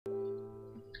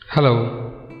Hello.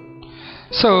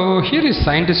 So here is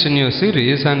Scientist in Your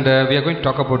series, and we are going to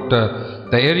talk about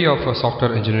the area of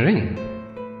software engineering.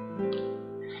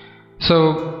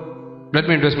 So let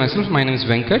me introduce myself. My name is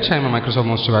Venkat. I am a Microsoft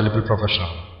Most Valuable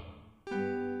Professional.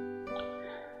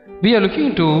 We are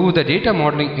looking into the data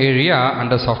modeling area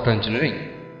under software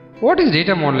engineering. What is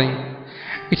data modeling?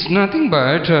 It's nothing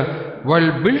but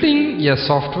while building a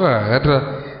software,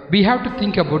 we have to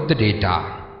think about the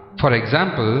data. For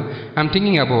example, I'm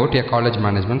thinking about a college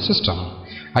management system.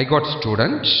 I got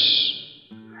students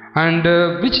and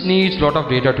which needs lot of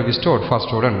data to be stored for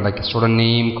student, like student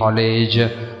name, college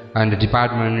and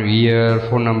department, year,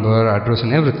 phone number, address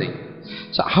and everything.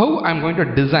 So how I'm going to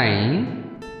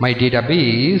design my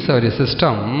database or a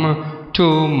system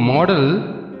to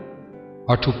model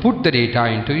or to put the data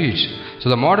into it. So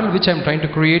the model which I'm trying to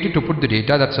create to put the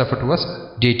data, that's referred to as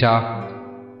data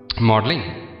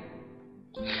modeling.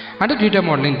 Under data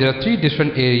modeling, there are three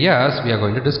different areas we are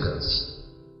going to discuss.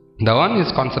 The one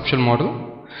is conceptual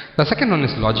model, the second one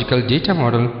is logical data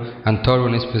model, and third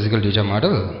one is physical data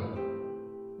model.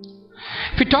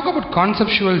 If we talk about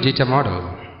conceptual data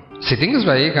model, see, things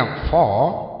like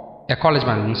for a college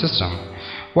management system,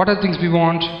 what are the things we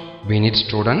want? We need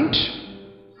student,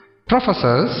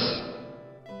 professors,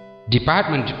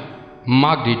 department,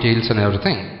 mark details and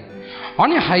everything. On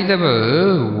a high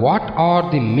level, what are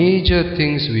the major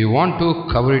things we want to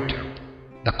cover it?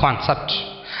 The concept.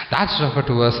 That's referred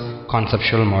to as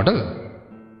conceptual model.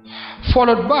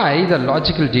 Followed by the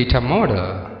logical data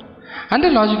model. Under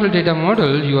logical data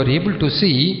model, you are able to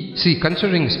see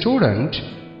considering student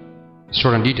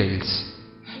details,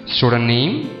 student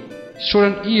name,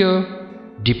 student year,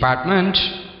 department,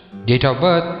 date of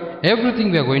birth,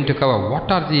 everything we are going to cover. What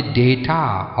are the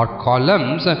data or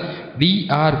columns we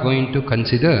are going to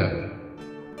consider?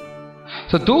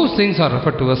 So those things are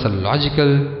referred to as a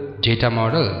logical data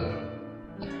model.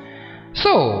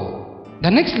 So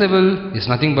the next level is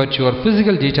nothing but your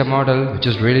physical data model, which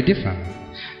is really different.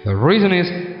 The reason is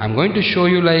I'm going to show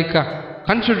you like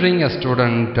considering a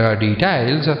student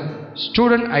details,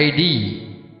 student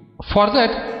ID. For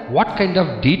that, what kind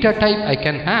of data type I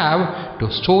can have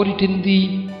to store it in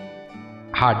the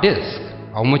hard disk,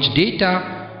 how much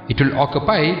data it will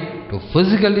occupy to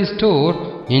physically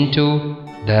store into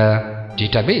the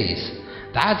database.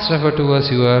 That's referred to as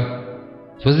your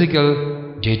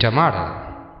physical data model.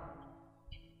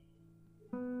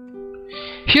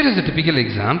 Here is a typical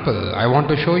example I want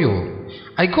to show you.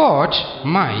 I got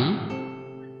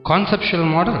my conceptual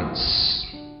models.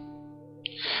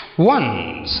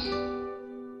 Once,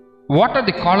 what are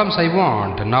the columns I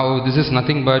want? Now this is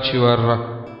nothing but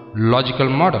your logical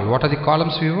model. What are the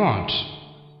columns we want?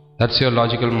 That's your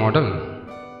logical model.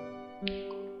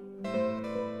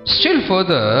 Still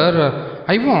further,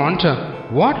 I want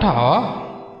what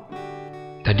are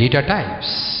the data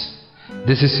types.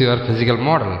 This is your physical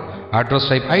model. Address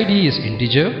type ID is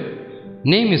integer,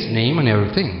 name is name and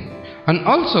everything. And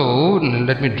also,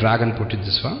 let me drag and put it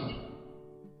this one.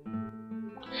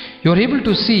 You are able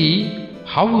to see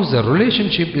how the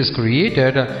relationship is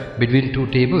created between two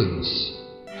tables.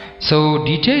 So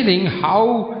detailing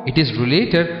how it is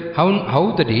related,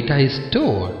 how the data is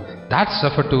stored, that's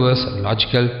referred to as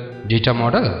logical data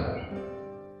model.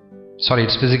 Sorry,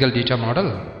 it's physical data model.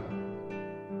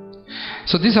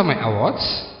 So these are my awards,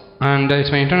 and it's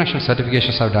my international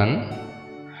certifications I've done,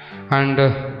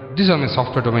 and these are my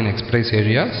software domain expertise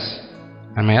areas,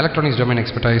 and my electronics domain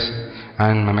expertise,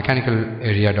 and my mechanical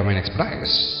area domain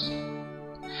expertise.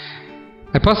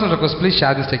 My personal request, please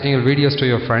share these technical videos to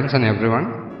your friends and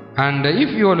everyone. And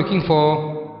if you are looking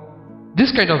for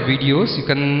this kind of videos, you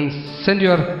can send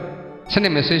a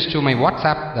message to my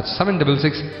WhatsApp, that's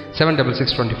 766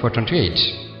 766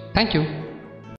 2428. Thank you.